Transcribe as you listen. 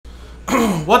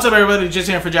What's up, everybody?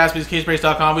 Jason here for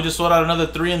JaspysCaseBreaks.com. We just sold out another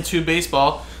 3-2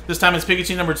 baseball. This time it's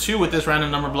Pikachu number 2 with this random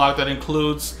number block that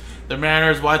includes the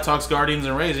Mariners, White Sox, Guardians,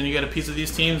 and Rays. And you get a piece of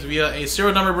these teams via a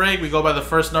serial number break. We go by the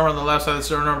first number on the left side of the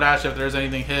serial number dash if there's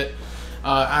anything hit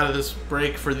out of this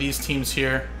break for these teams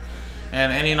here.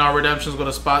 And any and all redemptions go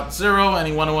to spot 0.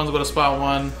 Any 1-on-1s go to spot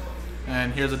 1.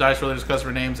 And here's the dice rollers,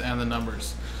 customer names, and the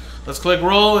numbers. Let's click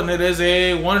roll, and it is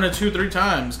a 1 and a 2 3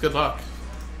 times. Good luck.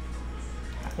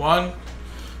 1,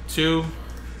 2,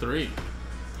 3.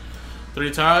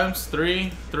 3 times.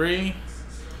 3, 3.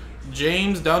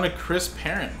 James down to Chris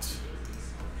Parent.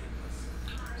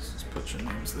 Let's put your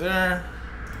names there.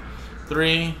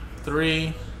 3,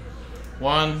 3.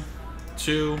 1,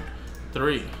 2,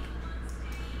 3.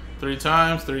 3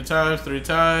 times. 3 times. 3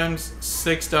 times.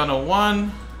 6 down to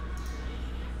 1.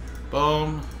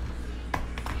 Boom.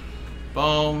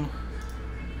 Boom.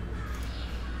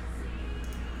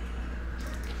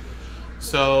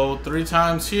 So 3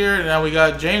 times here. Now we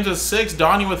got James with 6,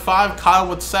 Donnie with 5, Kyle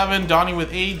with 7, Donnie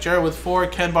with 8, Jared with 4,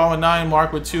 Ken Bond with 9,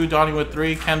 Mark with 2, Donnie with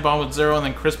 3, Ken Bond with 0, and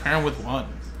then Chris Parent with 1.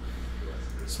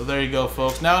 So there you go,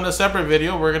 folks. Now in a separate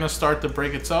video, we're going to start the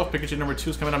break itself. Pikachu number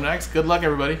 2 is coming up next. Good luck,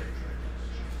 everybody.